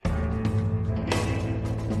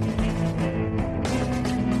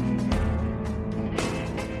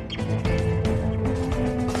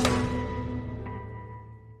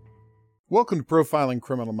Welcome to Profiling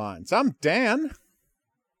Criminal Minds. I'm Dan.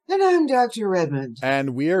 And I'm Dr. Redmond.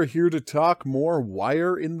 And we are here to talk more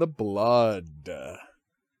Wire in the Blood.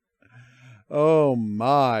 Oh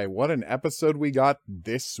my, what an episode we got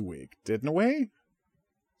this week, didn't we?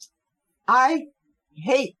 I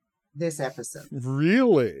hate this episode.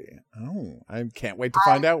 Really? Oh, I can't wait to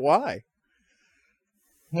find out why.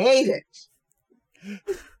 Hate it.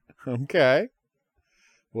 Okay.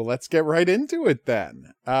 Well, let's get right into it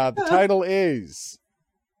then. The title is...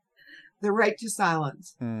 The Right to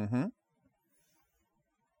Silence. Mm-hmm.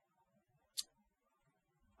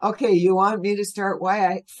 Okay, you want me to start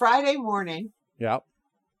why Friday morning, Yep.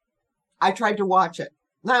 I tried to watch it.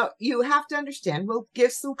 Now, you have to understand, we'll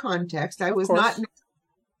give some context. I was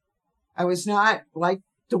not like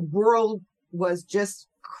the world was just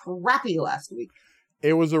crappy last week.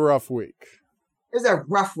 It was a rough week. It was a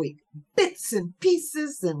rough week. Bits and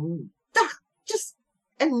pieces and just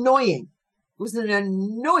annoying. It was an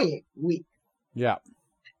annoying week. Yeah.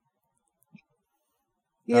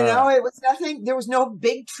 You know, it was nothing. There was no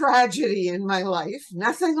big tragedy in my life.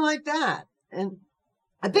 Nothing like that. And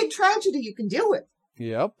a big tragedy you can deal with.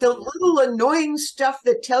 Yep. The little annoying stuff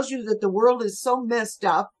that tells you that the world is so messed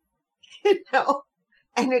up,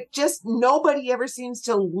 and it just, nobody ever seems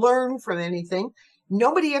to learn from anything.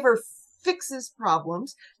 Nobody ever fixes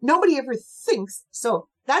problems. Nobody ever thinks. So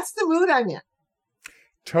that's the mood I'm in.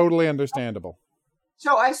 Totally understandable.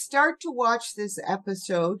 So I start to watch this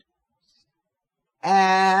episode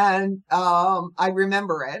and I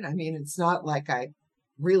remember it. I mean, it's not like I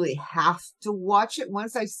really have to watch it.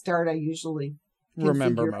 Once I start, I usually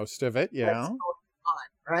remember most of it. Yeah.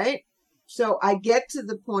 Right. So I get to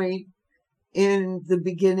the point in the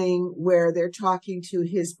beginning where they're talking to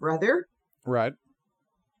his brother. Right.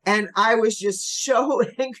 And I was just so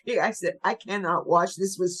angry. I said, I cannot watch.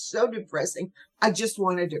 This was so depressing. I just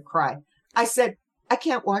wanted to cry. I said, I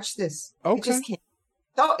can't watch this. Okay. I just can't.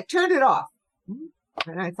 So I turned it off.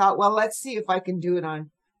 And I thought, well, let's see if I can do it on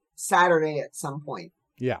Saturday at some point.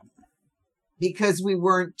 Yeah. Because we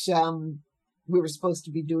were supposed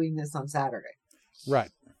to be doing this on Saturday. Right.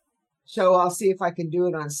 So I'll see if I can do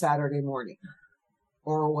it on Saturday morning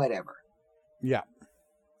or whatever. Yeah.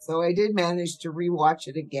 So I did manage to rewatch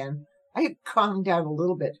it again. I had calmed down a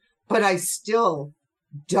little bit, but I still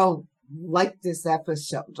don't like this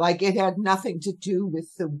episode. Like, it had nothing to do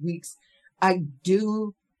with the weeks. I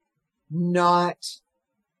do not.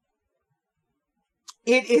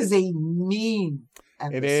 It is a mean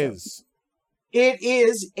episode. It is. It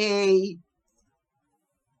is a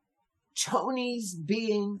Tony's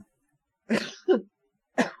being,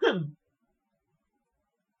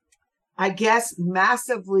 I guess,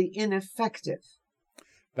 massively ineffective.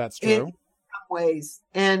 That's true. In some ways.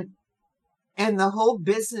 And the whole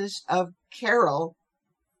business of Carol,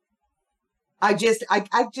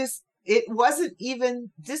 it wasn't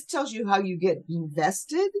even, this tells you how you get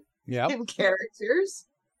invested in characters.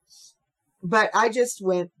 But I just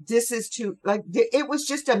went, this is too, like, it was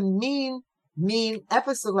just a mean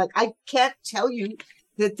episode. Like, I can't tell you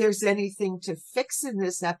that there's anything to fix in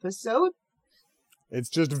this episode. It's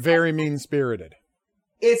just very mean-spirited.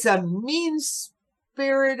 It's a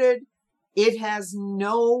mean-spirited. It has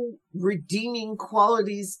no redeeming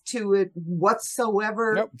qualities to it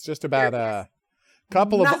whatsoever. Nope, it's just about a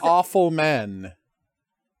couple of awful men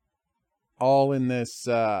all in this,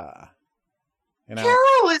 Carol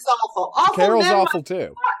is awful. Carol's awful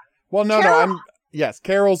too. Well, yes,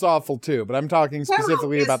 Carol's awful too, but I'm talking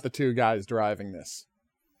specifically about the two guys driving this.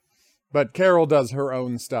 But Carol does her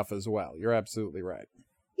own stuff as well. You're absolutely right.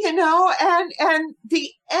 You know, and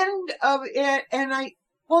the end of it,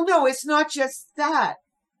 no, it's not just that.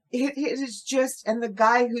 It is just, and the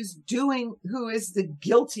guy who is the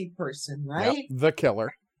guilty person, right? Yep, the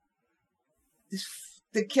killer.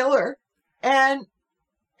 The killer. And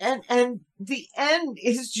the end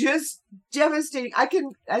is just devastating.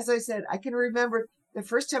 As I said, I can remember the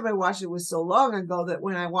first time I watched it was so long ago that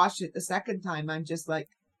when I watched it the second time, I'm just like,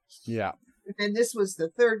 yeah. And this was the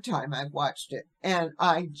third time I've watched it. And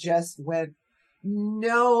I just went,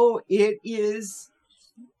 no, it is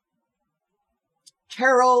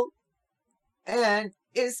Carol. And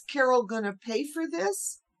is Carol going to pay for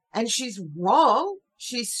this? And she's wrong.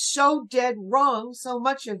 She's so dead wrong, so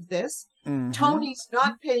much of this. Mm-hmm. Tony's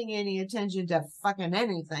not paying any attention to fucking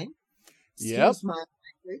anything. Excuse my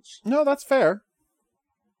language. No, that's fair.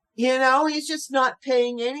 You know, he's just not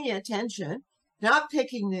paying any attention, not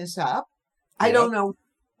picking this up. I don't know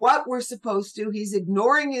what we're supposed to. He's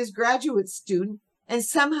ignoring his graduate student, and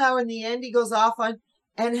somehow in the end he goes off on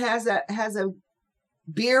and has a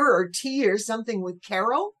beer or tea or something with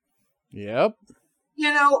Carol. Yep.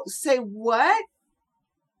 say what?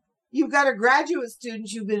 You've got a graduate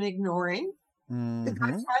student you've been ignoring. Mm-hmm. The guy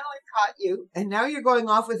finally caught you, and now you're going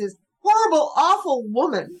off with this horrible, awful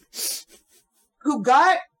woman who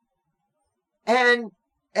got, and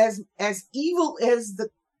as evil as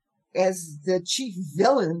the chief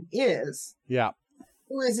villain is, yeah,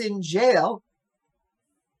 who is in jail,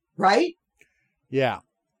 right? Yeah.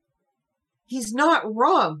 He's not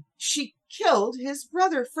wrong. She killed his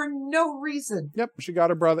brother for no reason. Yep, she got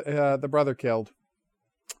her brother, the brother killed.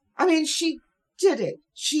 I mean, she did it.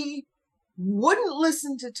 She wouldn't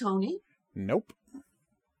listen to Tony. Nope.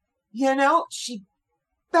 She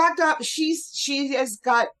backed up.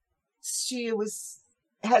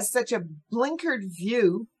 Has such a blinkered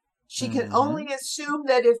view. She can only assume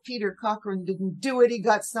that if Peter Cochran didn't do it, he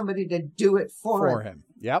got somebody to do it for him.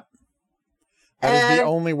 Yep. That is the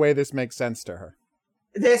only way this makes sense to her.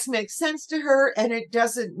 This makes sense to her, and it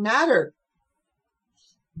doesn't matter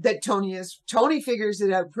that Tony figures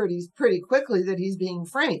it out pretty quickly that he's being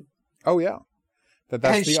framed. Oh yeah.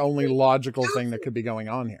 That's the only logical thing that could be going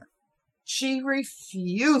on here. She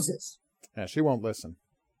refuses. Yeah, she won't listen.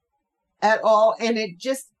 At all, and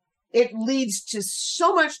it leads to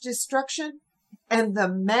so much destruction. And the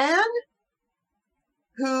man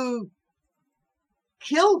who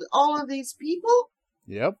killed all of these people,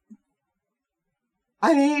 yep,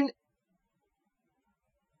 I mean,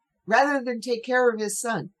 rather than take care of his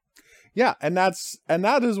son. Yeah, and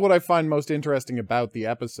that is what I find most interesting about the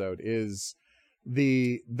episode is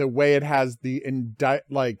the way it has the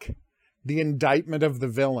indictment of the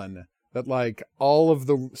villain, that like all of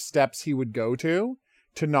the steps he would go to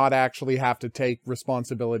not actually have to take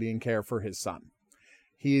responsibility and care for his son.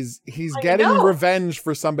 He's getting revenge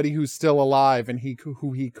for somebody who's still alive and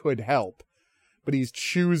who he could help, but he's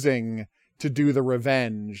choosing to do the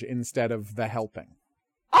revenge instead of the helping.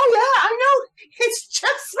 Oh yeah, I know. It's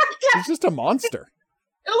just like that. He's just a monster.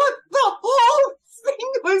 Look, the whole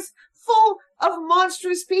thing was full of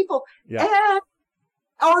monstrous people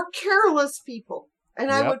or careless people. And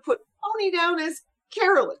I would put Tony down as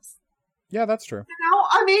careless. Yeah, that's true.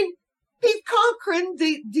 I mean, Pete Cochran,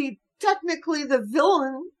 the technically the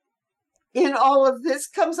villain in all of this,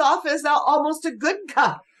 comes off as almost a good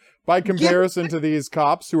guy. By comparison to these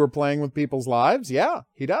cops who are playing with people's lives, yeah,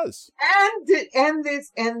 he does. And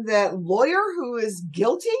the lawyer who is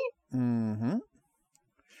guilty. Mm-hmm.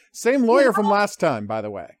 Same lawyer from last time, by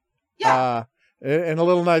the way. Yeah. And a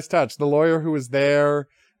little nice touch. The lawyer who was there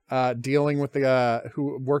dealing with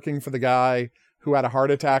working for the guy who had a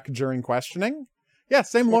heart attack during questioning. Yeah,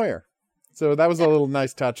 same lawyer. So that was a little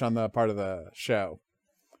nice touch on the part of the show.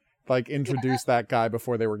 Like, introduce that guy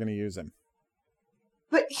before they were going to use him.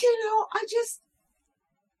 But, I'm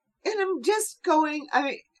just going,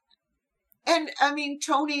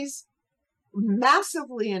 Tony's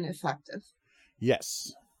massively ineffective.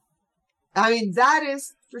 Yes. That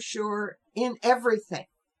is for sure in everything.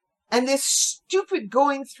 And this stupid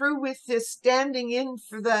going through with this standing in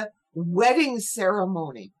for the wedding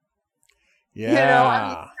ceremony. Yeah.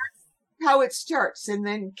 That's how it starts. And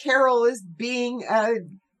then Carol is being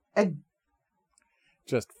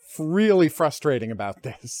just really frustrating about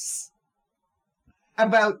this.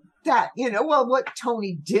 About that, what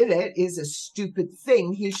Tony did is a stupid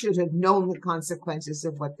thing. He should have known the consequences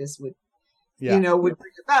of what this would bring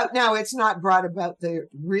about. Now, it's not brought about the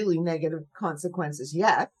really negative consequences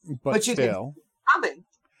yet, but you still coming.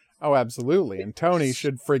 Oh, absolutely. And Tony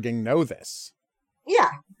should frigging know this.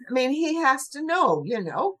 Yeah. He has to know,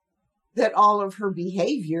 that all of her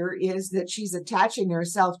behavior is that she's attaching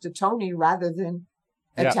herself to Tony rather than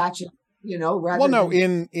attaching,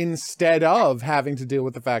 instead of having to deal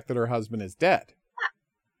with the fact that her husband is dead.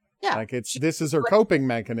 Yeah. Like this is her coping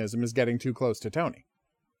mechanism, is getting too close to Tony.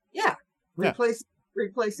 Yeah.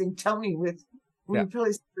 Replacing Tony with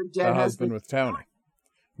replacing her dead husband with Tony.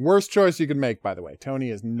 Worst choice you can make, by the way. Tony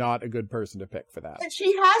is not a good person to pick for that. And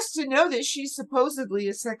she has to know that she's supposedly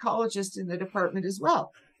a psychologist in the department as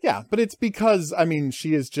well. Yeah, but it's because,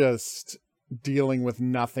 she is just dealing with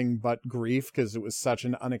nothing but grief because it was such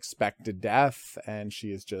an unexpected death, and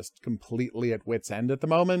she is just completely at wit's end at the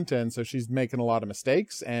moment, and so she's making a lot of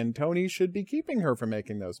mistakes, and Tony should be keeping her from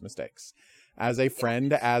making those mistakes as a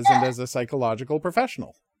friend, and as a psychological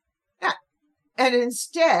professional. Yeah. And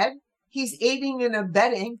instead, he's aiding and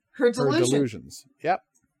abetting her delusions. Yep.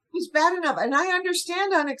 He's bad enough. And I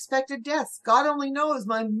understand unexpected deaths. God only knows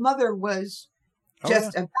my mother was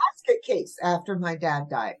just a basket case after my dad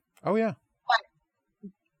died. Oh, yeah. But,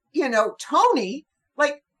 Tony,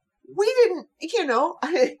 we didn't,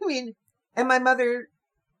 and my mother,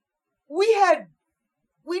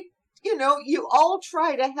 you all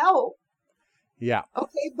try to help. Yeah.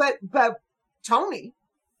 Okay, but Tony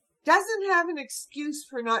doesn't have an excuse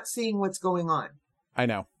for not seeing what's going on. I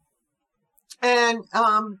know. And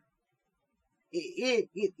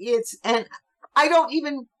it's and I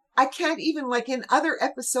can't even, like in other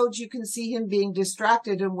episodes you can see him being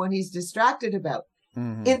distracted and what he's distracted about.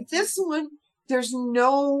 Mm-hmm. In this one, there's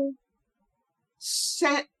no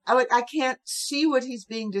sense. I can't see what he's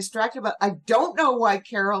being distracted about. I don't know why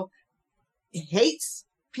Carol hates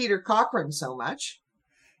Peter Cochran so much.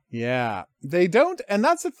 Yeah, they don't, and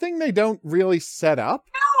that's the thing they don't really set up.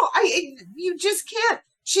 No, you just can't.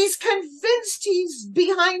 She's convinced he's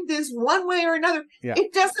behind this one way or another. Yeah.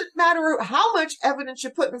 It doesn't matter how much evidence you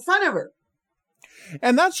put in front of her.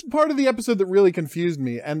 And that's part of the episode that really confused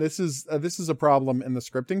me. And this is a problem in the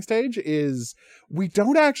scripting stage, is we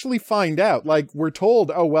don't actually find out. Like, we're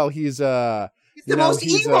told, oh, well, he's the most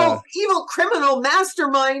evil criminal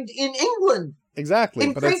mastermind in England. Exactly.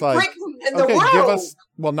 In but Great it's like, Britain, in okay, the world. give us,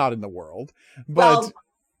 well, not in the world, but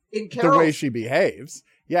in the way she behaves.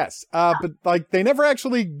 Yes. But like, they never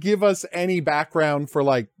actually give us any background for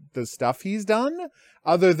like the stuff he's done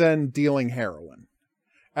other than dealing heroin.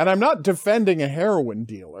 And I'm not defending a heroin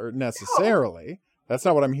dealer necessarily. No. That's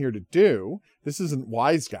not what I'm here to do. This isn't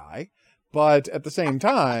Wise Guy. But at the same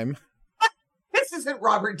time, this isn't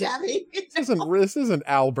Robert Davi. this isn't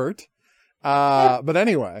Albert. But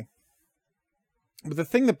anyway, but the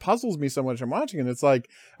thing that puzzles me so much I'm watching it, it's like,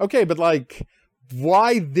 okay, but like,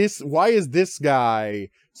 why is this guy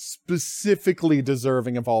specifically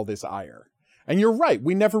deserving of all this ire? And you're right.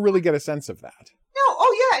 We never really get a sense of that. No.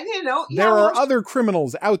 Oh yeah. There are other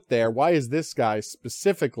criminals out there. Why is this guy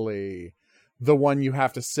specifically the one you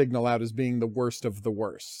have to signal out as being the worst of the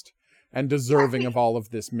worst and deserving of all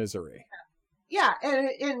of this misery? Yeah. And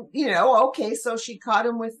okay. So she caught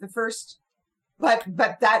him with the first, but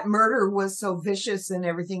that murder was so vicious and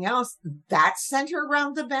everything else that sent her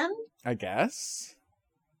around the bend. I guess.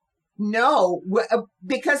 No,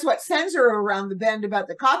 because what sends her around the bend about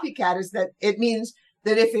the copycat is that it means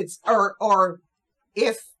that if it's, or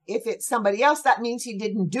if it's somebody else, that means he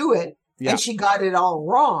didn't do it. Yeah. And she got it all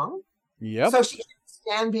wrong. Yep. So she can't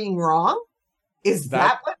stand being wrong. Is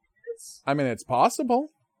that what it is? I mean, it's possible.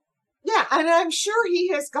 Yeah. And I'm sure he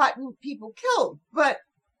has gotten people killed, but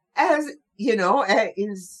as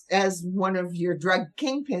one of your drug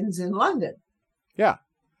kingpins in London. Yeah.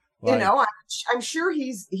 Like, I'm sure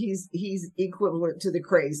he's equivalent to the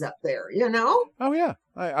craze up there, Oh, yeah.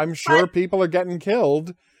 I'm sure people are getting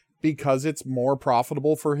killed because it's more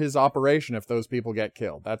profitable for his operation if those people get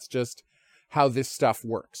killed. That's just how this stuff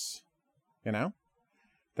works, That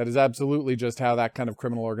is absolutely just how that kind of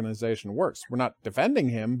criminal organization works. We're not defending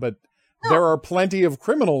him, but there are plenty of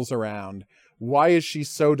criminals around. Why is she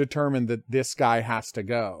so determined that this guy has to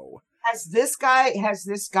go? Has this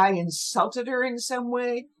guy insulted her in some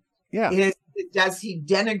way? Yeah. Does he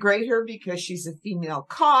denigrate her because she's a female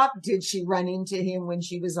cop? Did she run into him when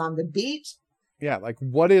she was on the beat? Yeah, like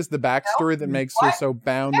what is the backstory that makes her so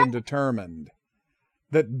bound and determined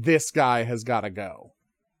that this guy has got to go?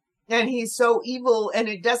 And he's so evil and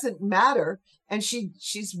it doesn't matter. And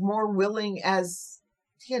she's more willing as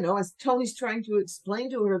Tony's trying to explain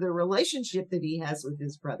to her the relationship that he has with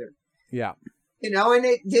his brother. Yeah. And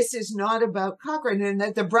this is not about Cochran and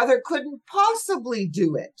that the brother couldn't possibly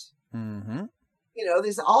do it. Mm-hmm.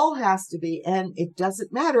 This all has to be, and it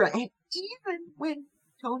doesn't matter. And even when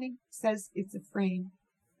Tony says it's a frame,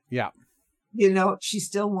 yeah, she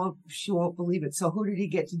won't believe it. So who did he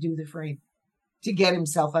get to do the frame to get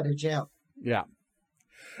himself out of jail? Yeah.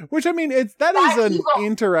 Which, I mean, that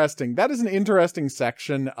is an interesting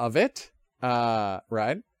section of it.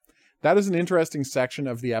 Right. That is an interesting section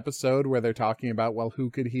of the episode where they're talking about, well, who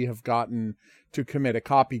could he have gotten to commit a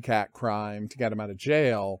copycat crime to get him out of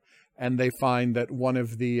jail? And they find that one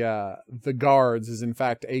of the guards is in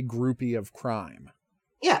fact a groupie of crime.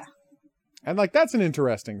 Yeah. And like, that's an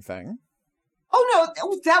interesting thing. Oh,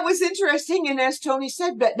 no, that was interesting. And as Tony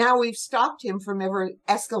said, but now we've stopped him from ever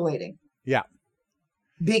escalating. Yeah.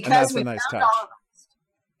 Because we nice touch.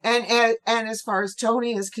 And as far as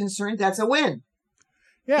Tony is concerned, that's a win.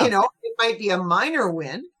 Yeah. It might be a minor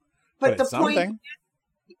win, but the point,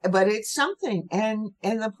 but it's something. And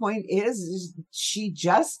the point is she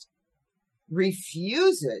just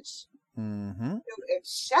refuses to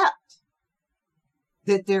accept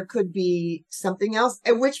that there could be something else,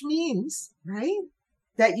 which means, right,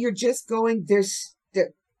 that you're just going,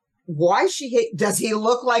 why does he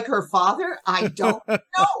look like her father? I don't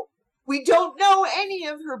know. We don't know any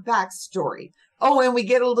of her backstory. Oh, and we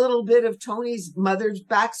get a little bit of Tony's mother's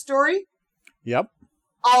backstory. Yep.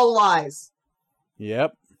 All lies.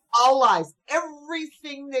 Yep. All lies.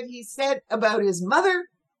 Everything that he said about his mother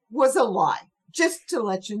was a lie, just to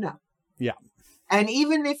let you know. Yeah. And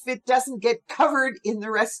even if it doesn't get covered in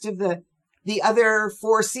the rest of the other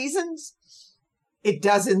 4 seasons, it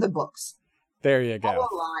does in the books. There you go. All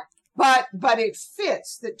a lie. But it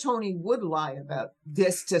fits that Tony would lie about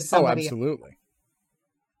this to somebody. Oh, absolutely. Else.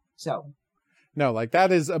 So. No, like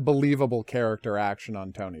that is a believable character action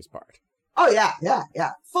on Tony's part. Oh, yeah.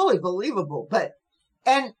 Fully believable. But,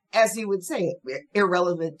 and as he would say,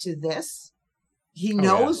 irrelevant to this. He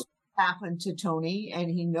knows what happened to Tony, and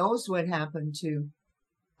he knows what happened to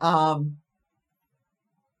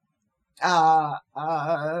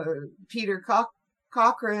Peter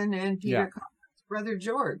Cochran and Peter Cochran's brother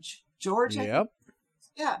George. George, yep.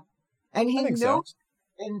 Yeah. And he knows so.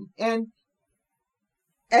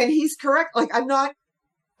 and he's correct. Like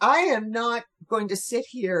I am not going to sit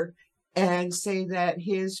here and say that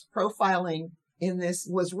his profiling in this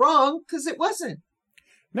was wrong, because it wasn't.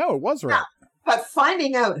 No, it was right. Yeah. But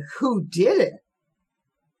finding out who did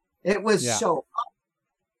it was so.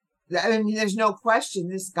 I mean, there's no question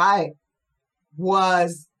this guy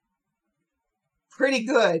was pretty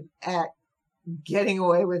good at getting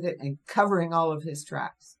away with it and covering all of his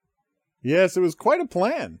tracks. Yes, it was quite a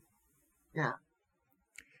plan. Yeah.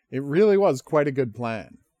 It really was quite a good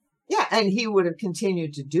plan. Yeah, and he would have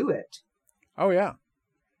continued to do it. Oh, yeah.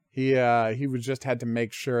 He would just had to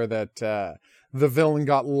make sure that the villain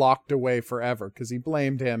got locked away forever, because he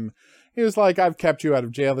blamed him. He was like, I've kept you out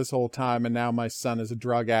of jail this whole time, and now my son is a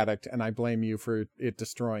drug addict, and I blame you for it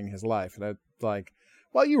destroying his life. And I like,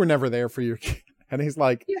 well, you were never there for your kid. And he's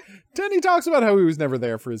like, then he talks about how he was never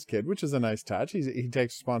there for his kid, which is a nice touch. He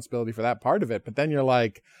takes responsibility for that part of it. But then you're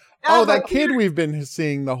like, that kid we've been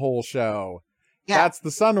seeing the whole show. Yeah. That's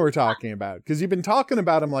the son we're talking about. Because you've been talking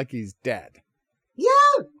about him like he's dead. Yeah.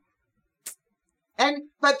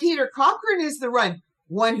 But Peter Cochran is the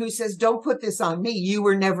one who says, don't put this on me. You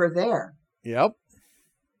were never there. Yep.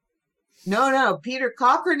 No. Peter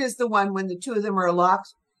Cochran is the one when the two of them are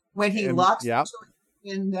locked, when he locks them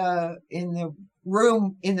in the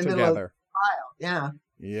room in the middle of the trial. Yeah.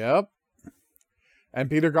 Yep. And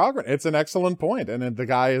Peter Cochran, it's an excellent point. And the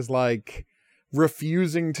guy is like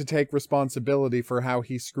refusing to take responsibility for how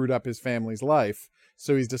he screwed up his family's life.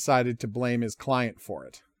 So he's decided to blame his client for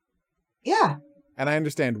it. Yeah. And I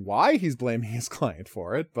understand why he's blaming his client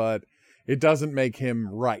for it, but it doesn't make him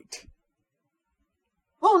right.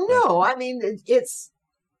 Oh, no. I mean, it is,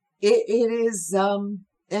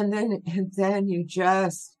 and then you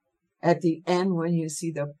just, at the end, when you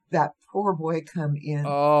see that poor boy come in.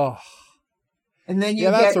 Oh. And then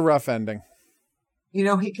that's a rough ending. You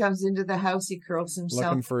know, he comes into the house, he curls himself.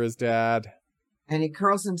 Looking for his dad. And he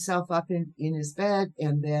curls himself up in his bed,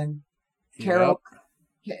 and then Carol,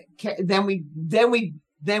 then we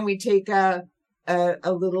take a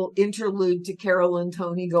little interlude to Carol and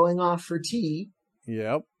Tony going off for tea.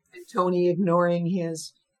 Yep. And Tony ignoring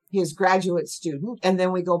his graduate student. And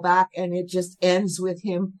then we go back, and it just ends with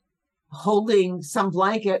him holding some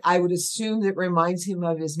blanket, I would assume, that reminds him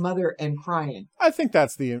of his mother, and crying. I think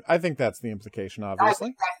that's the implication, obviously. I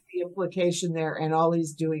think that's the implication there, and all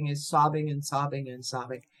he's doing is sobbing and sobbing and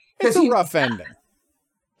sobbing. It's a rough ending.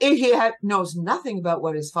 He knows nothing about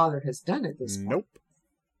what his father has done at this point. Nope.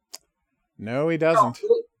 No, he doesn't.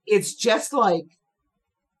 It's just like,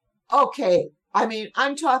 okay, I mean,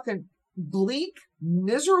 I'm talking bleak,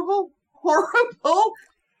 miserable, horrible,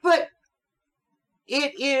 but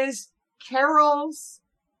it is Carol's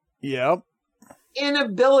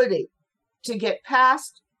inability to get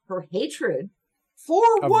past her hatred for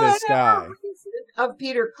whatever reason of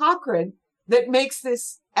Peter Cochran that makes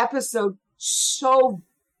this episode so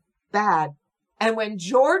bad. And when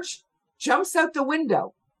George jumps out the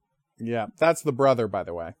window. Yeah, that's the brother, by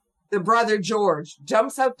the way. The brother George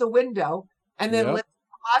jumps out the window and then lives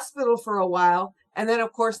in the hospital for a while. And then,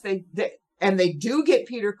 of course, they do get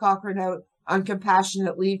Peter Cochran out on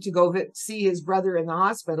compassionate leave to go see his brother in the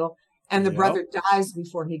hospital, and the brother dies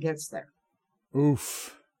before he gets there.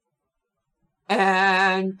 Oof.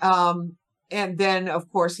 And then,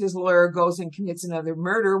 of course, his lawyer goes and commits another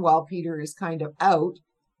murder while Peter is kind of out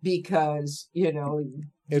because, you know,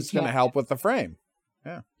 it's going to help with the frame.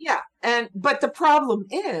 Yeah. Yeah. But the problem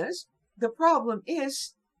is,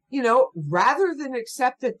 you know, rather than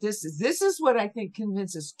accept that this is what I think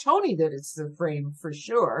convinces Tony that it's the frame for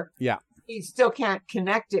sure. Yeah. He still can't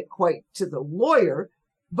connect it quite to the lawyer,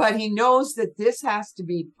 but he knows that this has to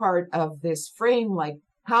be part of this frame. Like,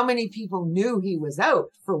 how many people knew he was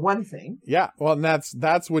out, for one thing? Yeah. Well, and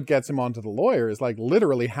that's what gets him onto the lawyer, is like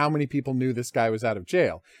literally how many people knew this guy was out of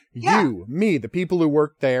jail? Yeah. You, me, the people who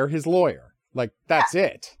worked there, his lawyer. Like, that's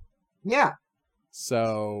it. Yeah.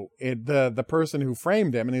 So the person who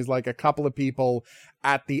framed him, and he's like a couple of people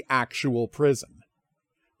at the actual prison.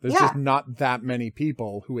 There's just not that many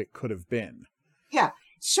people who it could have been. Yeah.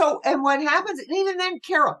 So, and what happens, and even then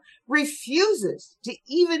Carol refuses to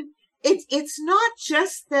even, it's not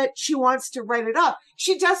just that she wants to write it off.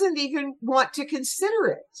 She doesn't even want to consider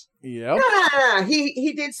it. Yep.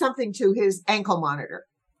 He did something to his ankle monitor.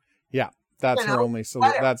 Yeah. That's her only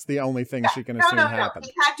solution. That's the only thing she can assume happened.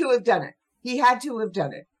 He had to have done it. He had to have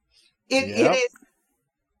done it. It is,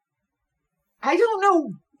 I don't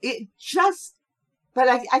know. It just, but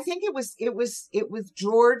I think it was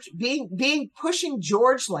George pushing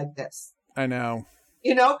George like this. I know.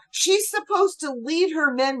 You know, she's supposed to lead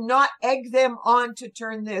her men, not egg them on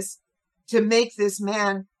to make this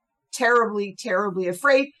man terribly, terribly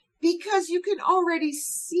afraid, because you can already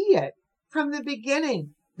see it from the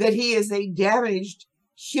beginning that he is a damaged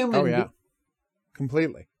human being.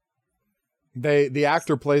 Completely. The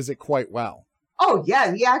actor plays it quite well. Oh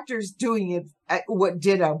yeah, the actor's doing it.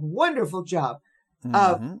 Did a wonderful job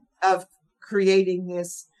of creating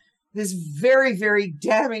this very, very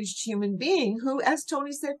damaged human being who, as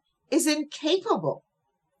Tony said, is incapable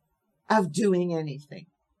of doing anything.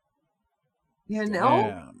 You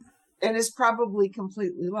know, and is probably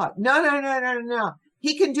completely lost. No.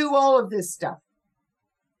 He can do all of this stuff.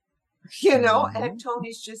 You know, and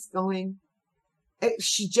Tony's just going.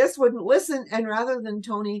 She just wouldn't listen, and rather than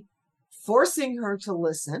Tony forcing her to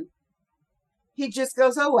listen, he just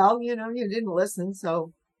goes, "Oh well, you know, you didn't listen,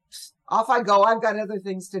 so off I go. I've got other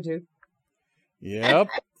things to do." Yep.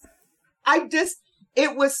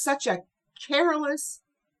 It was such a careless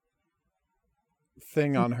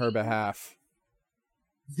thing on her behalf,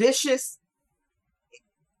 vicious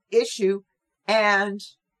issue. And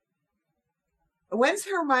when's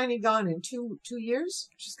Hermione gone? In two years?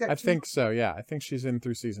 She's got. I think so. Yeah, I think she's in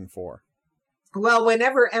through season 4. Well,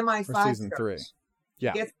 whenever MI5 or season 3,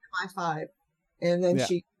 yeah, gets MI5, and then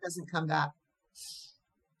she doesn't come back.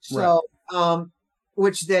 So,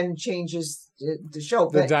 which then changes the show,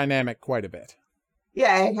 the dynamic quite a bit.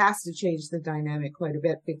 Yeah, it has to change the dynamic quite a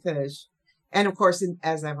bit because, and of course,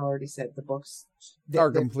 as I've already said, the books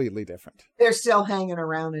are completely different. They're still hanging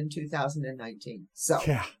around in 2019. So,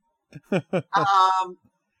 yeah.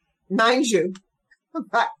 Mind you,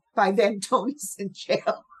 by then Tony's in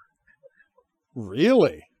jail.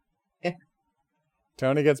 Really? Yeah.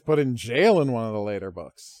 Tony gets put in jail in one of the later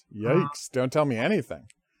books. Yikes! Don't tell me anything.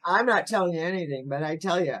 I'm not telling you anything, but I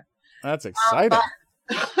tell you. That's exciting.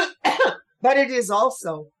 But it is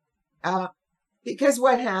also because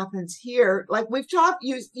what happens here, like we've talked,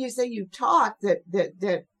 you say you talked that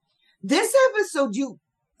this episode you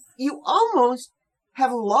almost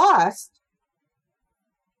have lost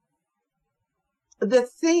the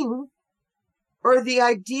thing or the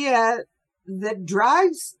idea that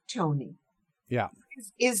drives Tony. Yeah.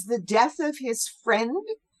 Is the death of his friend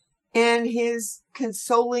and his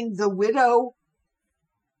consoling the widow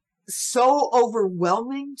so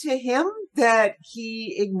overwhelming to him that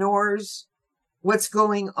he ignores what's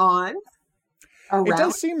going on around? It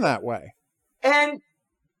does seem that way. And,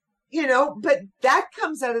 you know, but that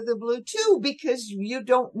comes out of the blue too, because you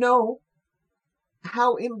don't know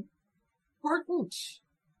how important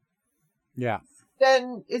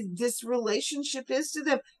then this relationship is to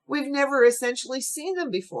them. We've never essentially seen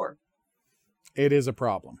them before. It is a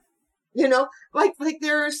problem. You know, like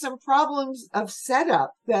there are some problems of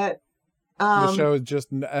setup that the show is just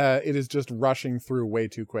it is just rushing through way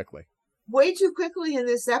too quickly in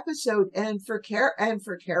this episode. And for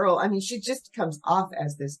Carol, I mean, she just comes off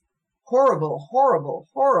as this horrible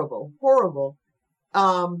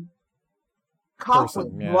cop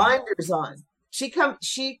with blinders on.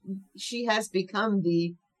 She has become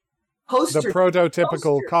the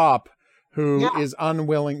prototypical cop who is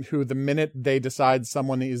unwilling, who the minute they decide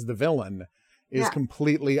someone is the villain is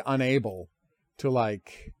completely unable to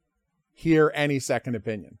like hear any second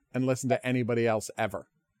opinion and listen to anybody else ever.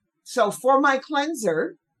 So for my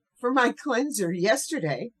cleanser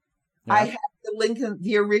yesterday, I had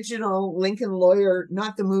the original Lincoln Lawyer,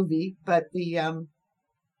 not the movie, but the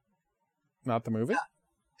not the movie?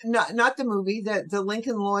 Not the movie, the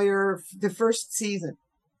Lincoln Lawyer, the first season.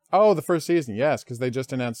 Oh, the first season, yes, because they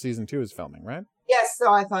just announced season 2 is filming, right? Yes,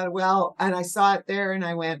 so I thought, well, and I saw it there and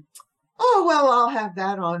I went, oh, well, I'll have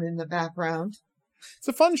that on in the background. It's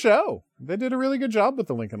a fun show. They did a really good job with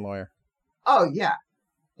the Lincoln Lawyer. Oh, yeah.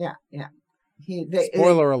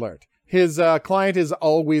 Spoiler alert. His client is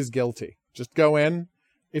always guilty. Just go in.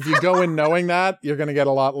 If you go in knowing that, you're going to get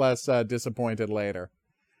a lot less disappointed later.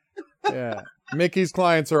 Yeah. Mickey's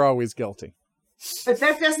clients are always guilty. But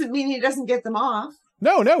that doesn't mean he doesn't get them off.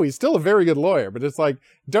 No, he's still a very good lawyer, but it's like,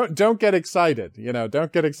 don't get excited,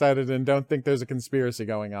 don't get excited and don't think there's a conspiracy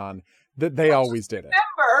going on. That they always did it.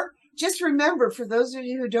 Just remember, for those of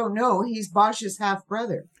you who don't know, he's Bosch's half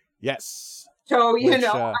brother. Yes. So,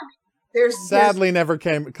 sadly never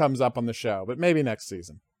comes up on the show, but maybe next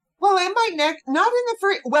season. Well, it might not in the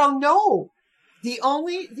first. Well, no. The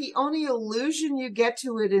only allusion you get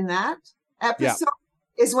to it in that episode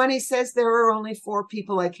is when he says there are only 4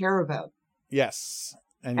 people I care about. Yes,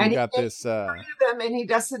 and you got this. Them, and he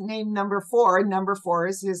doesn't name number 4, and number 4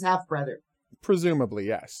 is his half brother. Presumably,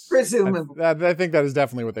 yes. Presumably, I think that is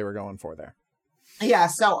definitely what they were going for there. Yeah,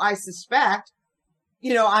 so I suspect.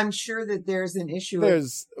 I'm sure that there's an issue.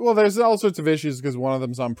 There's all sorts of issues because one of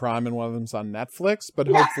them's on Prime and one of them's on Netflix, but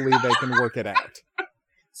hopefully they can work it out.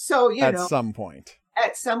 So, at some point.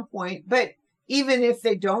 But even if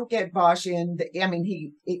they don't get Bosch in,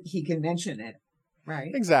 he can mention it,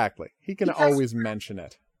 right? Exactly. He can always mention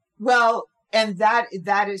it. Well, and that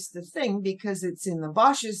is the thing, because it's in the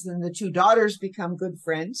Bosches, and the 2 daughters become good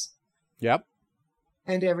friends. Yep.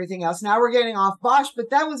 And everything else. Now we're getting off Bosch, but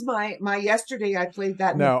that was my yesterday. I played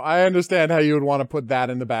that. No, I understand how you would want to put that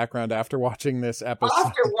in the background after watching this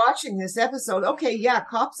episode. Okay, yeah,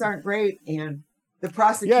 cops aren't great, and the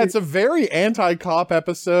prosecutor. Yeah, it's a very anti-cop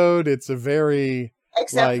episode. It's a very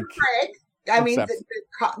except for Craig.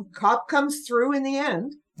 The cop comes through in the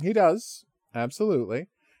end. He does, absolutely,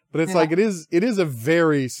 but it's like it is a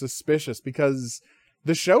very suspicious, because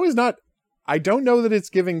the show is not. I don't know that it's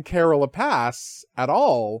giving Carol a pass at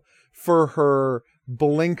all for her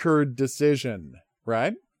blinkered decision,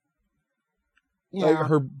 right? Yeah. Like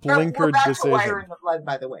her blinkered we're back decision. To Wire in the Blood,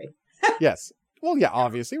 by the way. Yes. Well, yeah,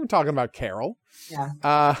 obviously. We're talking about Carol.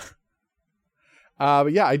 Yeah.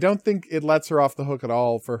 But yeah, I don't think it lets her off the hook at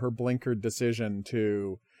all for her blinkered decision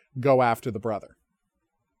to go after the brother.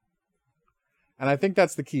 And I think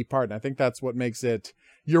that's the key part. And I think that's what makes it...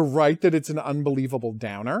 You're right that it's an unbelievable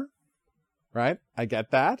downer. Right? I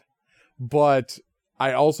get that. But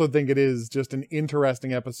I also think it is just an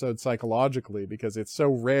interesting episode psychologically, because it's so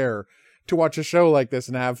rare to watch a show like this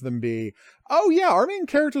and have them be, oh yeah, our main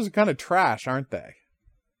characters are kind of trash, aren't they?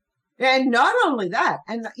 And not only that,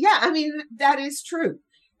 and that is true.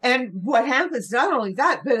 And what happens, not only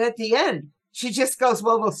that, but at the end, she just goes,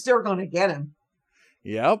 well, we're still going to get him.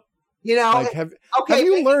 Yep. Have okay,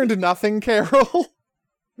 you learned nothing, Carol?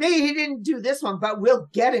 Maybe he didn't do this one, but we'll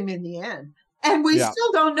get him in the end. And we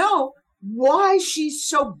still don't know why she's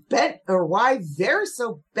so bent, or why they're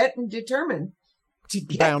so bent and determined to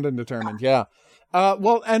get bound and determined. Yeah.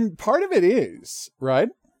 Well, and part of it is, right,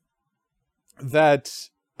 that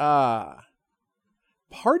part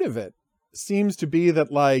of it seems to be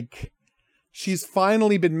that, like, she's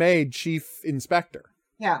finally been made chief inspector.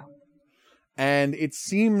 Yeah. And it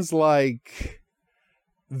seems like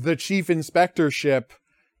the chief inspectorship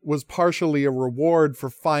was partially a reward for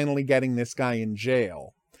finally getting this guy in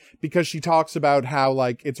jail, because she talks about how,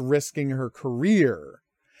 like, it's risking her career.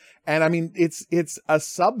 And I mean, it's a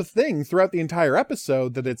sub thing throughout the entire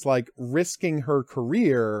episode that it's like risking her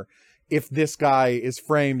career if this guy is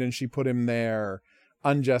framed and she put him there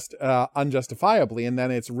unjustifiably. And then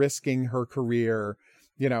it's risking her career,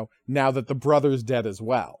 now that the brother's dead as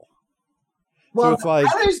well. Well, so it's like, the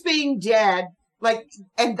brother's being dead.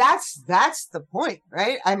 And that's the point,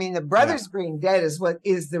 right? I mean, the brothers being dead is what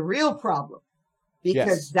is the real problem,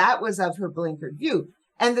 because that was of her blinkered view.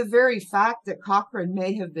 And the very fact that Cochrane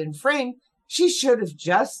may have been framed, she should have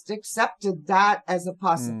just accepted that as a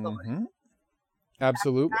possibility. Mm-hmm.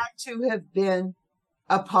 Absolutely. That to have been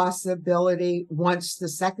a possibility once the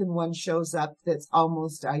second one shows up, that's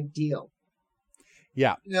almost ideal.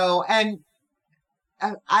 Yeah. And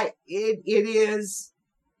it is.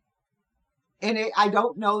 And I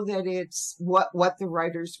don't know that it's what the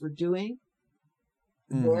writers were doing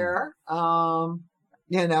there.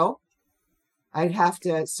 I'd have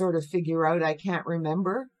to sort of figure out. I can't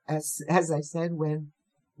remember, as I said,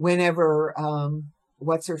 whenever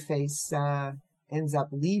what's her face ends up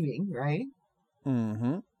leaving, right?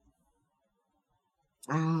 Mm-hmm.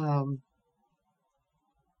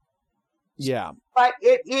 Yeah. But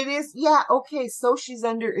it is, okay. So she's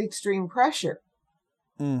under extreme pressure.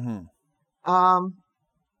 Mm-hmm.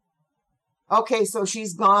 Okay, so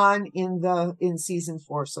she's gone in season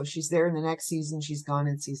 4. So she's there in the next season. She's gone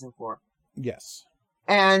in season 4. Yes.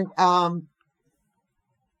 And I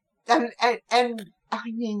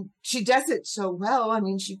mean, she does it so well. I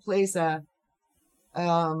mean, she plays a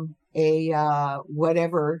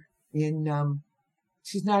whatever in,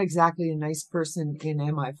 she's not exactly a nice person in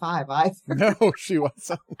MI5 either. No, she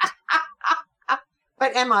wasn't.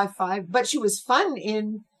 But MI5, but she was fun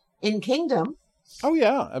in Kingdom. Oh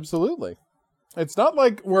yeah, absolutely. It's not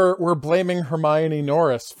like we're blaming Hermione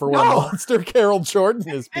Norris for what a monster Carol Jordan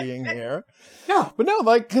is being here. No. But no,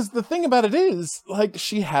 like, because the thing about it is, like,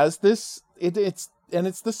 she has this, it's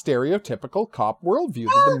the stereotypical cop worldview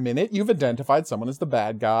that the minute you've identified someone as the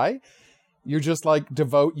bad guy, you're just like,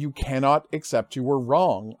 devote, you cannot accept you were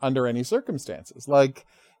wrong under any circumstances. Like,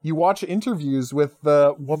 you watch interviews with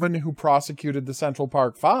the woman who prosecuted the Central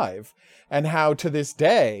Park Five, and how to this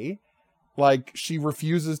day, like, she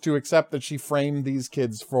refuses to accept that she framed these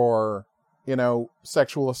kids for, you know,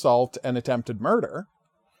 sexual assault and attempted murder,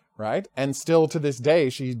 right? And still to this day,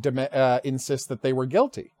 she insists that they were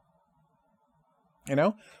guilty. You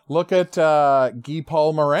know, look at Guy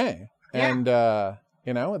Paul Morin. And,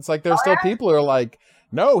 you know, it's like there's still people who are like,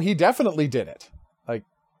 no, he definitely did it. Like,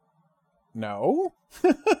 no.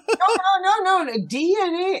 No.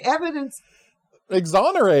 DNA evidence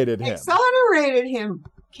exonerated him.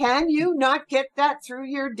 Can you not get that through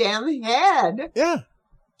your damn head? Yeah.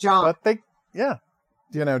 John. But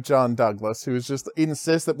you know, John Douglas, who just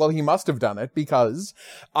insists that, well, he must have done it because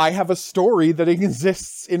I have a story that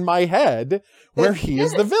exists in my head where he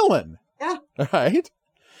is the villain. Yeah. Right?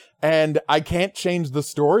 And I can't change the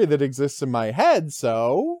story that exists in my head,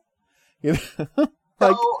 so, you know.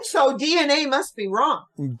 Like, so DNA must be wrong.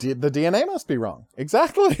 The DNA must be wrong.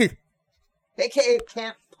 Exactly. It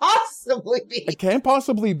can't possibly be. It can't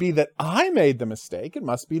possibly be that I made the mistake. It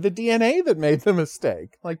must be the DNA that made the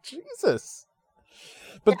mistake. Like, Jesus.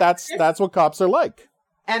 But that's what cops are like.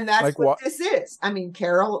 And that's like, what this is. I mean,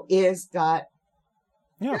 Carol is got...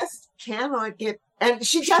 just cannot get... And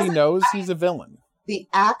she knows he's a villain. The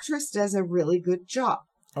actress does a really good job.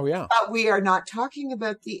 Oh, yeah. But we are not talking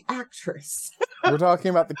about the actress. We're talking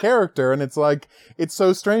about the character, and it's like, it's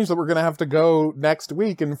so strange that we're going to have to go next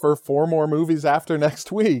week, and for 4 more movies after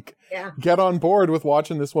next week, get on board with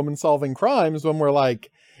watching this woman solving crimes when we're like,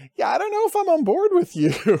 yeah, I don't know if I'm on board with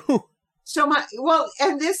you.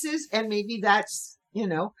 And maybe that's, you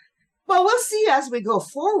know, well, we'll see as we go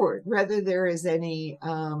forward, whether there is any...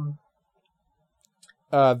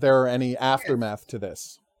 there are any aftermath to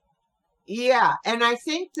this. Yeah, and I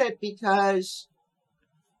think that because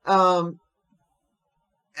I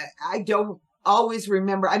don't always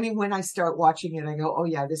remember. I mean, when I start watching it, I go, oh,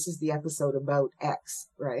 yeah, this is the episode about X,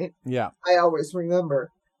 right? Yeah. I always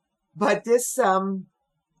remember. But this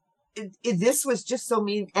this was just so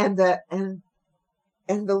mean. And the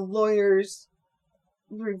lawyer's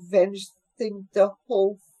revenge thing, the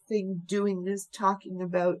whole thing doing this, talking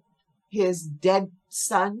about his dead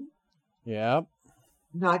son. Yep.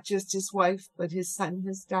 Not just his wife, but his son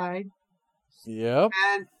has died. Yep.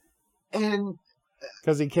 And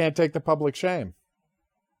because he can't take the public shame.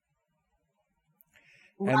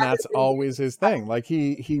 And that's always his thing. Like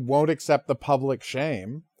he won't accept the public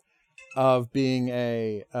shame of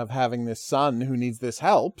having this son who needs this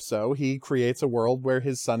help. So he creates a world where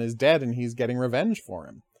his son is dead and he's getting revenge for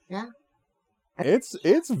him. Yeah.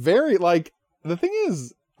 It's very, like, the thing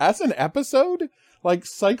is, as an episode, like,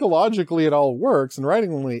 psychologically it all works,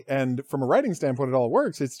 and from a writing standpoint it all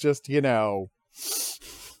works. It's just, you know, it's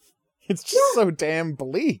just so damn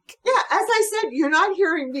bleak. Yeah, as I said, you're not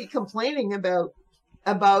hearing me complaining about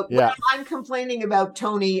well, I'm complaining about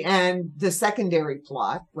Tony and the secondary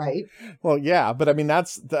plot, right? Well, yeah, but I mean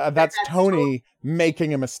that's Tony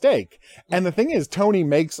making a mistake. Yeah. And the thing is, Tony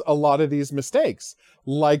makes a lot of these mistakes,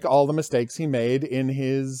 like all the mistakes he made in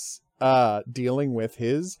his dealing with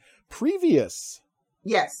his previous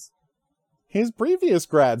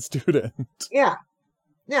grad student. Yeah.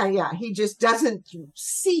 He just doesn't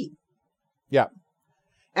see. Yeah.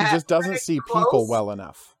 He just doesn't see people well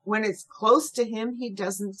enough. When it's close to him, he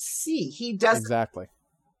doesn't see. He doesn't. Exactly.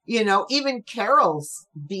 You know, even Carol's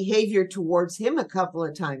behavior towards him a couple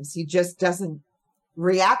of times, he just doesn't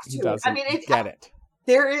react to it. I mean, get it.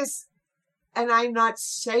 There is, and I'm not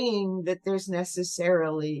saying that there's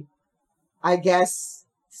necessarily, I guess,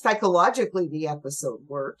 psychologically the episode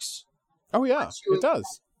works. Oh, yeah, it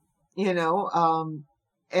does. You know,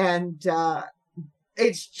 and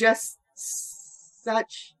it's just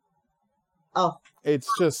such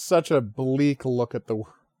a bleak look at the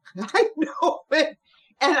world. I know it.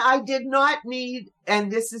 And I did not need,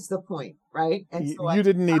 and this is the point, right? And you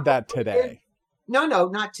didn't need that today. No,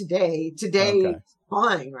 not today. Today,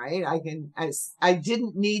 fine, right? I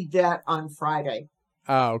didn't need that on Friday.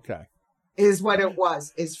 Oh, okay. Is what it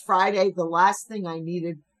was. Is Friday, the last thing I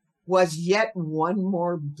needed was yet one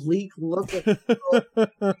more bleak look at the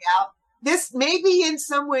world. This, maybe in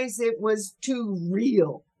some ways it was too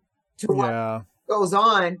real to what goes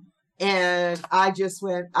on. And I just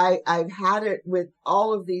went, I've had it with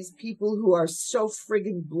all of these people who are so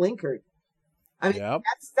friggin' blinkered. I mean,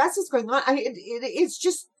 that's what's going on. It's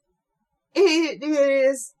just, it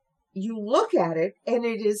is, you look at it and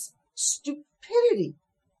it is stupidity.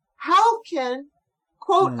 How can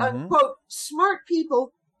quote unquote smart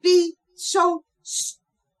people be so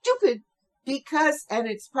stupid? Because, and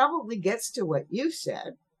it's probably gets to what you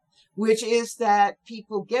said, which is that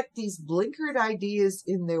people get these blinkered ideas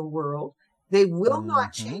in their world. They will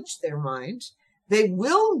not change their mind. They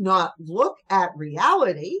will not look at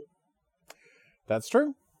reality. That's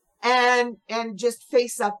true. And just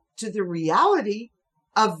face up to the reality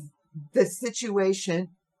of the situation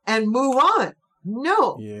and move on.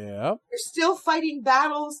 No. Yeah. You're still fighting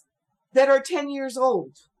battles that are 10 years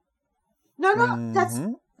old. No, that's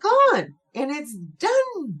gone. And it's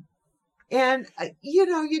done. And,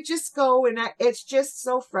 you just go and it's just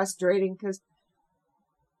so frustrating because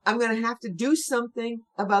I'm going to have to do something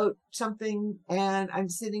about something. And I'm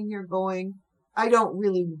sitting here going, I don't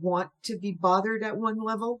really want to be bothered at one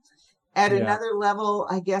level. At another level,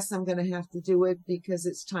 I guess I'm going to have to do it because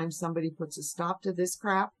it's time somebody puts a stop to this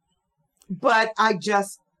crap. But I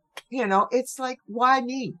just, it's like, why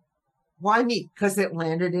me? Why me? Because it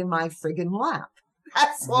landed in my friggin' lap.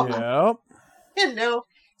 That's why. Yeah.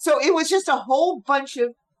 So it was just a whole bunch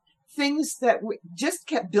of things that just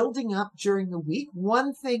kept building up during the week,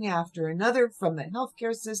 one thing after another, from the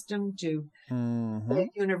healthcare system to the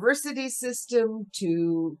university system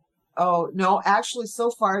to, actually so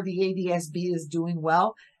far the ADSB is doing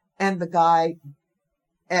well. And the guy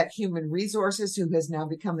at Human Resources, who has now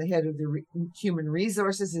become the head of the Human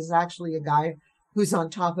Resources, is actually a guy who's on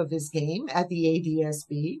top of his game at the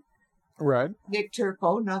ADSB. Right. Nick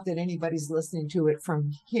Turco, not that anybody's listening to it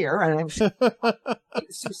from here, and I'm sure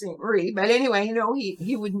it's Sault Ste. Marie, but anyway,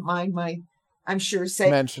 he wouldn't mind I'm sure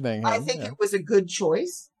saying mentioning him. I think it was a good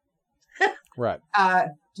choice. Right.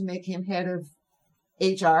 To make him head of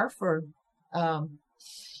HR for the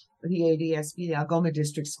ADSB, the Algoma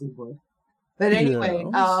District School Board. But anyway,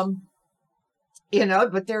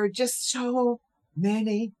 but there are just so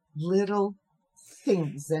many little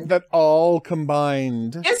things and that all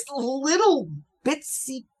combined, just little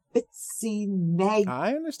bitsy nag.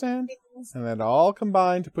 I understand, and that all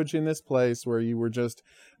combined to put you in this place where you were just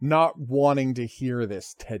not wanting to hear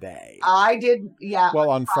this today. I did,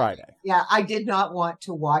 Well, on Friday. Yeah, I did not want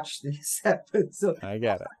to watch this episode. I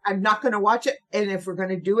get it. I'm not going to watch it, and if we're going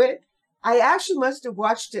to do it, I actually must have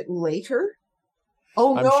watched it later.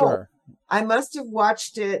 Oh I'm no, sure. I must have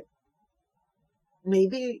watched it.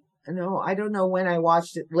 Maybe. No, I don't know when I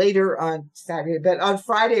watched it later on Saturday, but on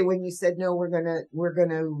Friday when you said, no, we're going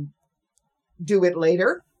to do it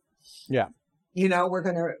later. Yeah.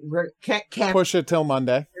 Can't push it till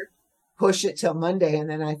Monday. Push it till Monday.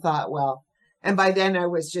 And then I thought, well, and by then I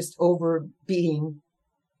was just over being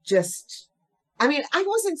I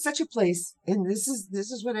was in such a place, and this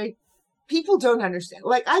is what people don't understand.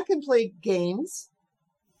 Like, I can play games.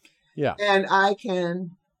 Yeah.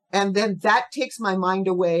 And then that takes my mind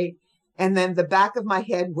away. And then the back of my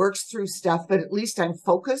head works through stuff, but at least I'm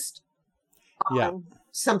focused on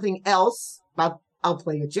something else. I'll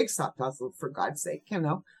play a jigsaw puzzle, for God's sake,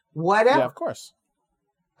 whatever. Yeah, of course.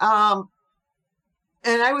 And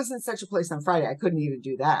I was in such a place on Friday, I couldn't even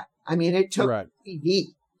do that. I mean, it took TV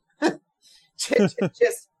to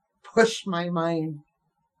just push my mind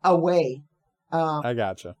away. I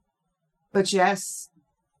gotcha. But yes,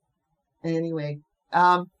 anyway,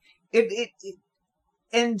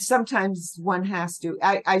 and sometimes one has to.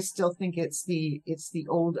 I still think it's the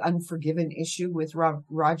old Unforgiven issue with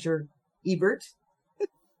Roger Ebert.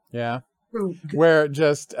 Yeah, where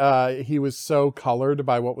just he was so colored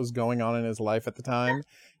by what was going on in his life at the time,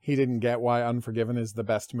 he didn't get why Unforgiven is the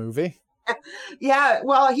best movie. Yeah,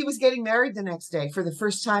 well, he was getting married the next day for the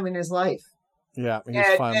first time in his life. Yeah, he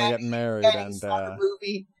was finally getting married, and he saw the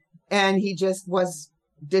movie, and he just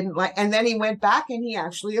didn't like. And then he went back and he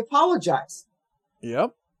actually apologized.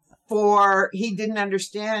 Yep. He didn't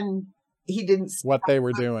understand. He didn't what they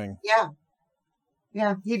were doing. Yeah.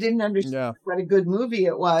 Yeah. He didn't understand what a good movie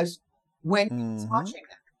it was when he was watching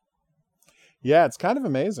it. Yeah, it's kind of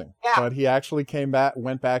amazing. Yeah. But he actually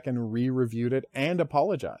went back and re-reviewed it and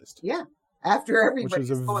apologized. Yeah. After everybody. Which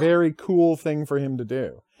was a very cool thing for him to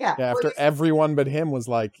do. Yeah. After everyone but him was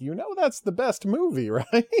like, that's the best movie, right?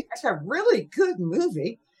 That's a really good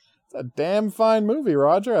movie. It's a damn fine movie,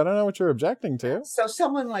 Roger. I don't know what you're objecting to. So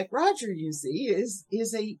someone like Roger, you see, is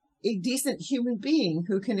a decent human being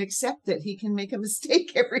who can accept that he can make a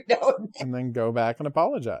mistake every now and then. And then go back and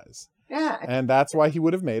apologize. Yeah. And that's why he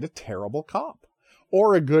would have made a terrible cop.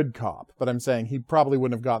 Or a good cop. But I'm saying he probably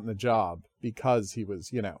wouldn't have gotten the job because he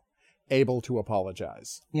was, able to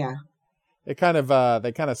apologize. Yeah. It kind of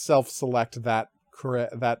they kind of self-select that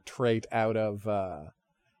trait out of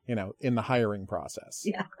in the hiring process.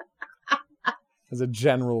 Yeah. As a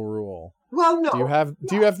general rule. Well, no. Do you have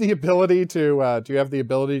the ability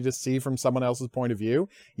to see from someone else's point of view?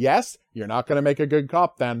 Yes, you're not going to make a good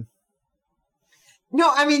cop then.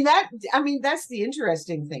 No, I mean that's the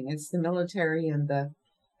interesting thing. It's the military and the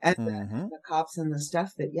cops and the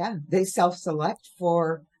stuff that they self-select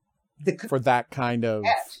for that kind of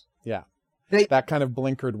that kind of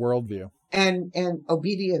blinkered worldview. And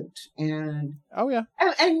obedient and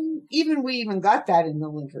and we even got that in the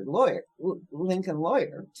Lincoln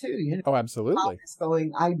Lawyer too. Oh, absolutely.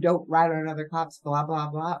 Going, I don't rat on other cops, blah blah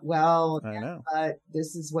blah. Well, I know. But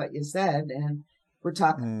this is what you said, and we're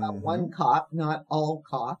talking about one cop, not all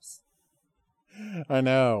cops. I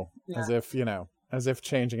know, as if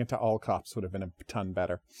changing it to all cops would have been a ton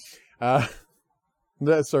better. Ton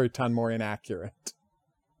more inaccurate.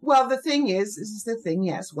 Well, the thing is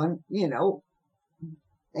yes,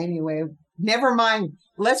 anyway, never mind.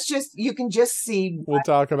 You can just see. We'll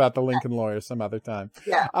talk about the Lincoln Lawyer some other time.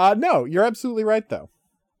 Yeah. No, you're absolutely right, though.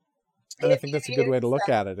 And I think that's a good way to look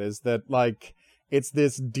at it, is that, like, it's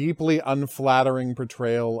this deeply unflattering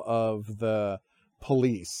portrayal of the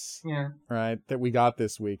police, right, that we got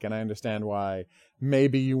this week. And I understand why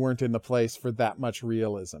maybe you weren't in the place for that much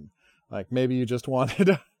realism. Like, maybe you just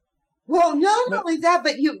wanted Well, not only that,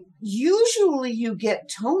 but you get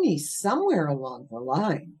Tony somewhere along the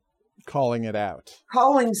line calling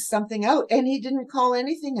something out, and he didn't call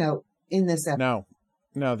anything out in this episode.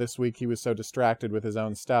 No, this week he was so distracted with his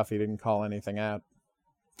own stuff he didn't call anything out,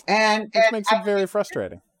 and makes it very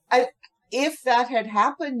frustrating. If that had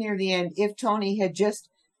happened near the end, if Tony had just,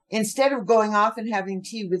 instead of going off and having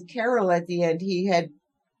tea with Carol at the end, he had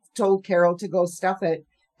told Carol to go stuff it.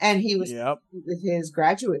 And he was with his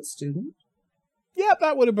graduate student. Yep,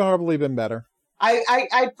 that would have probably been better.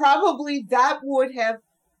 I probably, that would have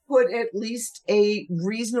put at least a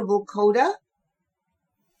reasonable coda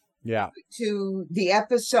to the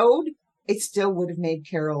episode. It still would have made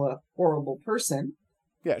Carol a horrible person.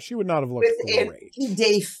 Yeah, she would not have looked great.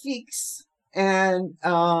 Day fix, and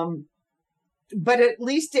but at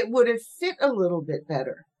least it would have fit a little bit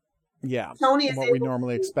better. Yeah, Tony is what we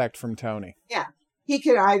normally expect from Tony. Yeah. He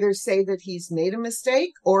could either say that he's made a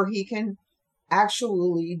mistake, or he can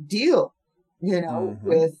actually deal,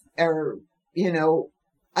 with,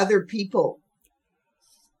 other people.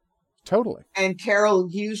 Totally. And Carol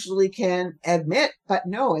usually can admit, but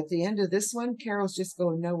no, at the end of this one, Carol's just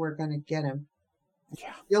going, no, we're going to get him.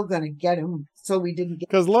 Yeah. Still going to get him. So we didn't get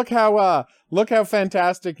Because look how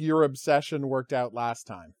fantastic your obsession worked out last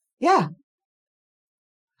time. Yeah.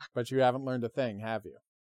 But you haven't learned a thing, have you?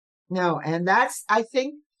 No, and that's, I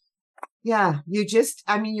think,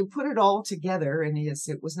 you put it all together, and yes,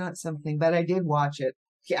 it was not something, but I did watch it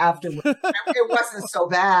afterwards. It wasn't so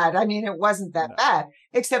bad. I mean, it wasn't that bad,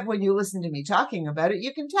 except when you listen to me talking about it,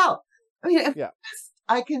 you can tell. I mean,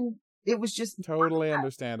 it was just totally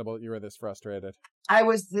understandable that you were this frustrated. I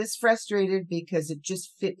was this frustrated because it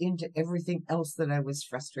just fit into everything else that I was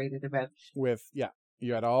frustrated about.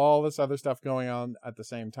 You had all this other stuff going on at the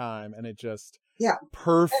same time, and it just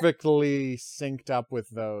perfectly synced up with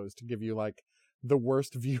those to give you like the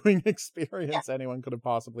worst viewing experience anyone could have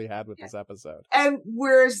possibly had with this episode. And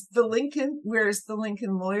where's the Lincoln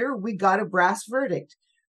Lawyer? We got a brass verdict.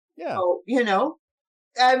 Yeah. So,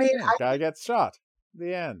 I mean, guy gets shot.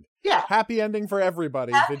 The end. Yeah. Happy ending for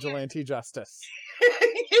everybody. Vigilante justice.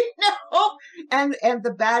 And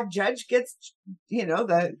the bad judge gets,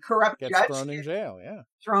 the corrupt judge thrown in jail. Yeah.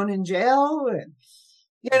 Thrown in jail. And,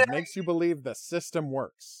 it makes you believe the system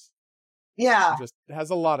works. Yeah. It just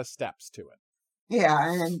has a lot of steps to it. Yeah.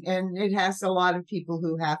 And it has a lot of people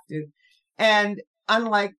who have to. And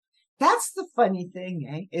unlike, that's the funny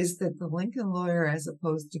thing, is that the Lincoln Lawyer, as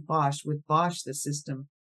opposed to Bosch, with Bosch, the system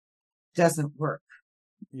doesn't work.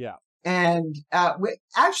 Yeah. And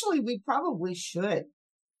we probably should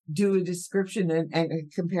do a description and a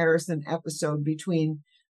comparison episode between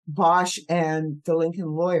Bosch and the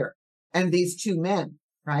Lincoln Lawyer and these two men,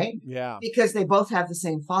 right? Yeah. Because they both have the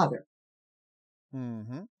same father.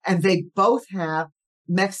 Mm-hmm. And they both have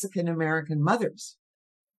Mexican-American mothers.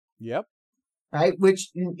 Yep. Right? Which,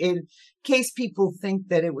 in case people think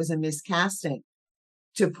that it was a miscasting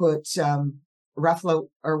to put Ruffalo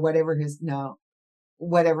or whatever his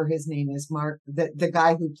name is, Mark, the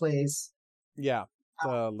guy who plays. Yeah.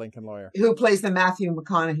 The Lincoln Lawyer. Who plays the Matthew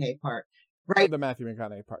McConaughey part. Right. The Matthew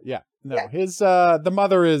McConaughey part. Yeah. No, his, the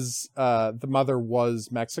mother was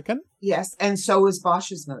Mexican. Yes. And so is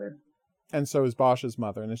Bosch's mother. And so is Bosch's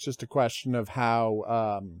mother. And it's just a question of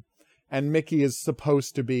how, and Mickey is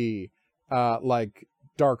supposed to be like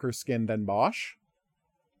darker skin than Bosch.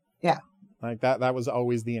 Yeah. Like that was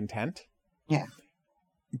always the intent. Yeah.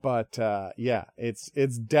 But yeah, it's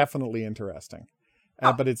definitely interesting.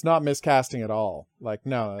 But it's not miscasting at all. Like,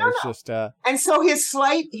 no, it's just... And so his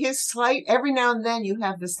slight, every now and then you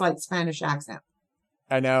have the slight Spanish accent.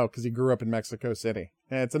 I know, because he grew up in Mexico City.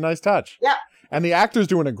 And it's a nice touch. Yeah. And the actor's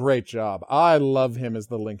doing a great job. I love him as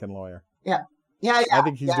the Lincoln lawyer. Yeah. Yeah. I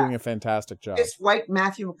think he's doing a fantastic job. Just wiped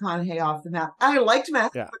Matthew McConaughey off the map. I liked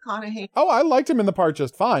Matthew McConaughey. Oh, I liked him in the part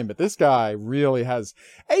just fine, but this guy really has...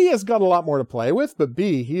 A, he has got a lot more to play with, but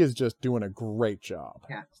B, he is just doing a great job.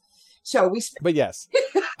 Yeah. So but yes,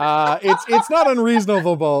 it's not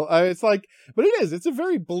unreasonable. It's like, but it is. It's a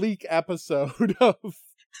very bleak episode of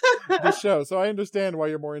the show. So I understand why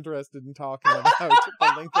you're more interested in talking about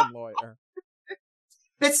the Lincoln lawyer.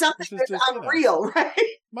 It's something that's unreal, right?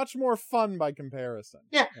 Much more fun by comparison.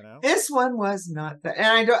 Yeah, this one was not that,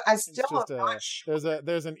 and I still am not sure.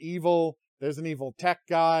 There's an evil tech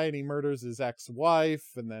guy, and he murders his ex-wife,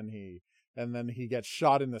 and then he gets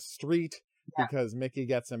shot in the street. Because Mickey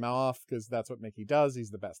gets him off, because that's what Mickey does. He's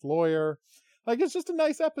the best lawyer. Like, it's just a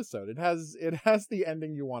nice episode. It has the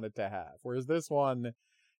ending you want it to have. Whereas this one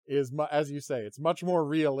is, as you say, it's much more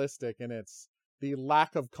realistic, and it's the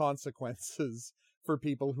lack of consequences for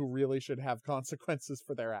people who really should have consequences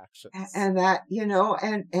for their actions. And that,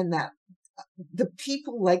 and that the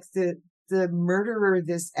people, like the murderer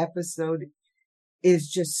this episode is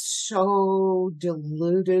just so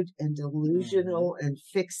deluded and delusional and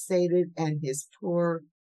fixated, and his poor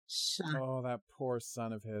son. Oh, that poor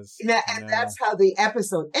son of his. And that's how the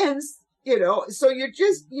episode ends, so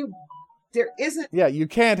there isn't. Yeah, you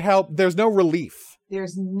can't help. There's no relief.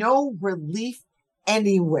 There's no relief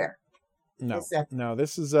anywhere. No,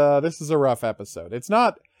 this is a rough episode. It's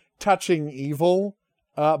not touching evil,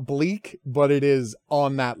 bleak, but it is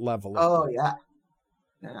on that level. Oh, yeah.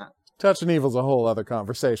 Yeah. Touching Evil's a whole other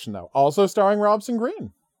conversation, though. Also starring Robson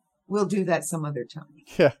Green. We'll do that some other time.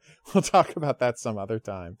 Yeah, we'll talk about that some other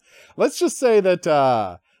time. Let's just say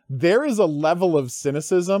that there is a level of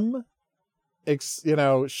cynicism,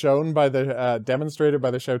 shown by the demonstrated by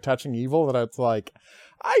the show Touching Evil, that it's like,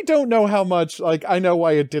 I don't know how much. Like, I know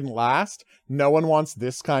why it didn't last. No one wants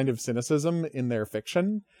this kind of cynicism in their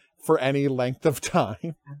fiction for any length of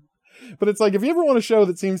time. But it's like, if you ever want a show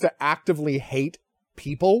that seems to actively hate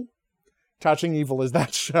people, Touching Evil is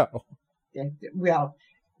that show. Yeah, well,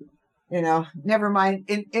 never mind.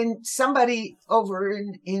 In somebody over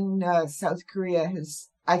in South Korea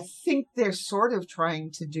I think they're sort of trying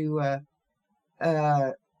to do a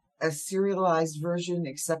serialized version,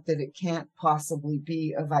 except that it can't possibly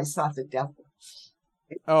be of I Saw the Devil.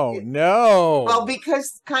 No. Well,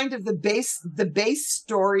 because kind of the base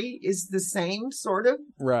story is the same, sort of.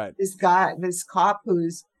 Right. This cop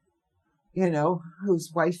whose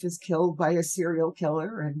wife is killed by a serial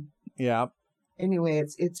killer, and anyway,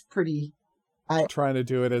 it's pretty. Trying to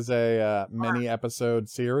do it as a mini episode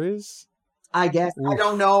series, I guess. Oof. I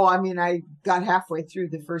don't know. I mean, I got halfway through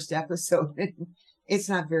the first episode, and it's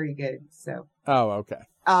not very good. So. Oh, okay.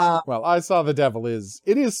 Well, I Saw the Devil it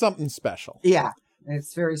is something special. Yeah,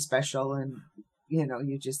 it's very special, and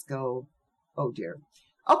you just go, oh dear.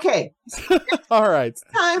 Okay. All right.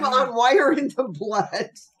 Time on Wire in the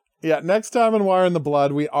Blood. Yeah, next time on Wire in the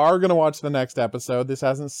Blood, we are going to watch the next episode. This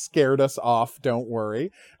hasn't scared us off, don't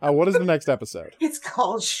worry. What is the next episode? It's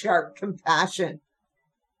called Sharp Compassion.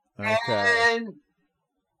 Okay. And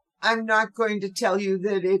I'm not going to tell you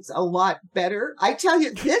that it's a lot better. I tell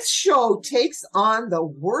you, this show takes on the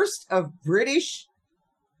worst of British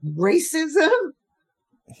racism.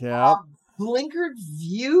 Yeah. Blinkered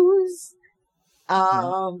views.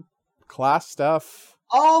 Class stuff.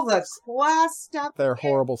 All the class stuff. Their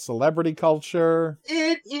horrible celebrity culture.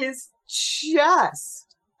 It is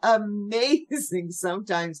just amazing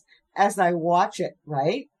sometimes as I watch it,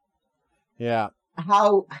 right? Yeah.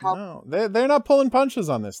 How no, they're not pulling punches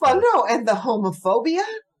on this. Well, no, and the homophobia.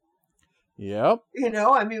 Yep.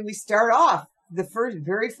 I mean, we start off the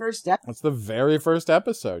very first episode. It's the very first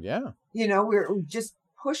episode, yeah. We're just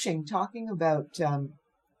talking about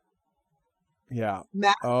yeah.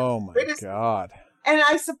 Oh my God. And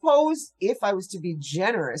I suppose if I was to be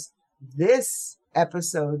generous, this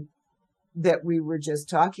episode that we were just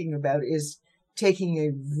talking about is taking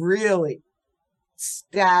a really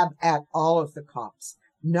stab at all of the cops,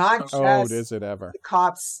 not just is it ever? The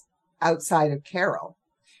cops outside of Carol.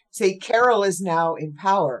 See, Carol is now in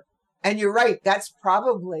power. And you're right, that's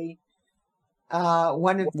probably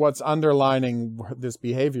one of what's underlining this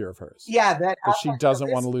behavior of hers. Yeah, that she doesn't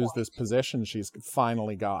want to lose this position she's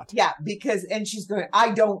finally got. Yeah, and she's going,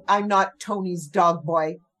 I'm not Tony's dog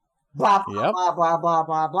boy. blah, blah, blah, blah, blah,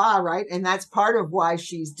 blah, blah, right? And that's part of why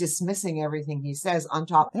she's dismissing everything he says on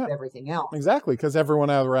top of everything else. Exactly, because everyone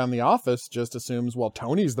around the office just assumes, well,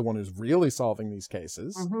 Tony's the one who's really solving these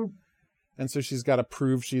cases. Mm-hmm. And so she's got to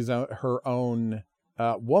prove she's her own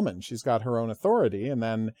woman. She's got her own authority, and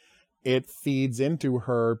then it feeds into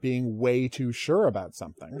her being way too sure about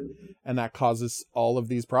something, and that causes all of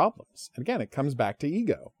these problems. And again, it comes back to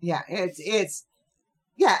ego. Yeah, it's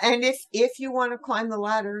yeah, and if you want to climb the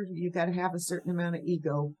ladder, you got to have a certain amount of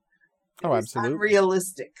ego. Oh, absolutely.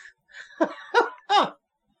 Unrealistic.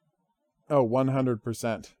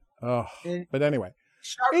 100%. Oh, but anyway,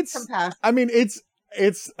 it's compassion. I mean, it's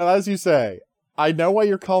as you say. I know why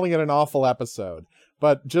you're calling it an awful episode,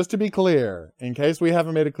 but just to be clear, in case we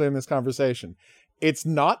haven't made it clear in this conversation, it's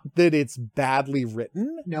not that it's badly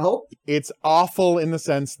written. No. It's awful in the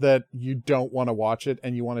sense that you don't want to watch it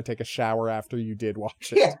and you want to take a shower after you did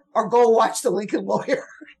watch it. Yeah, or go watch The Lincoln Lawyer.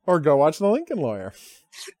 Or go watch The Lincoln Lawyer.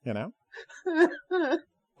 You know?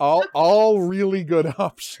 all really good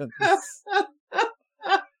options.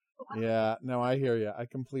 Yeah, no, I hear you. I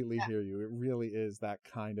completely hear you. It really is that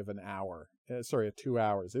kind of an hour. 2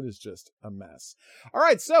 hours. It is just a mess. All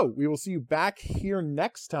right, so we will see you back here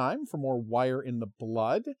next time for more Wire in the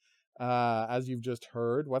Blood. As you've just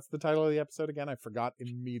heard, what's the title of the episode again? I forgot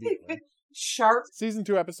immediately. Sharp. Season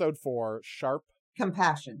 2, Episode 4, Sharp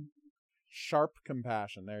Compassion. Sharp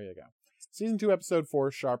Compassion. There you go. Season 2, Episode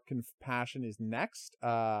 4, Sharp Compassion is next.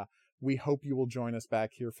 We hope you will join us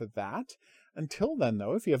back here for that. Until then,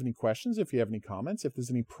 though, if you have any questions, if you have any comments, if there's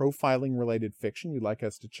any profiling-related fiction you'd like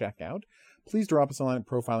us to check out, please drop us a line at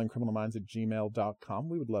profilingcriminalminds@gmail.com.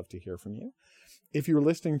 We would love to hear from you. If you're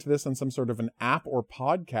listening to this on some sort of an app or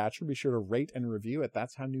podcatcher, be sure to rate and review it.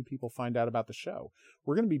 That's how new people find out about the show.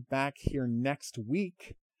 We're going to be back here next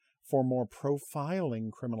week for more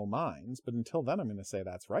Profiling Criminal Minds. But until then, I'm going to say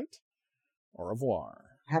that's right. Au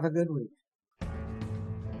revoir. Have a good week.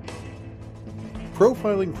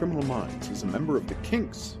 Profiling Criminal Minds is a member of the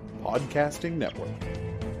Kinks Podcasting Network.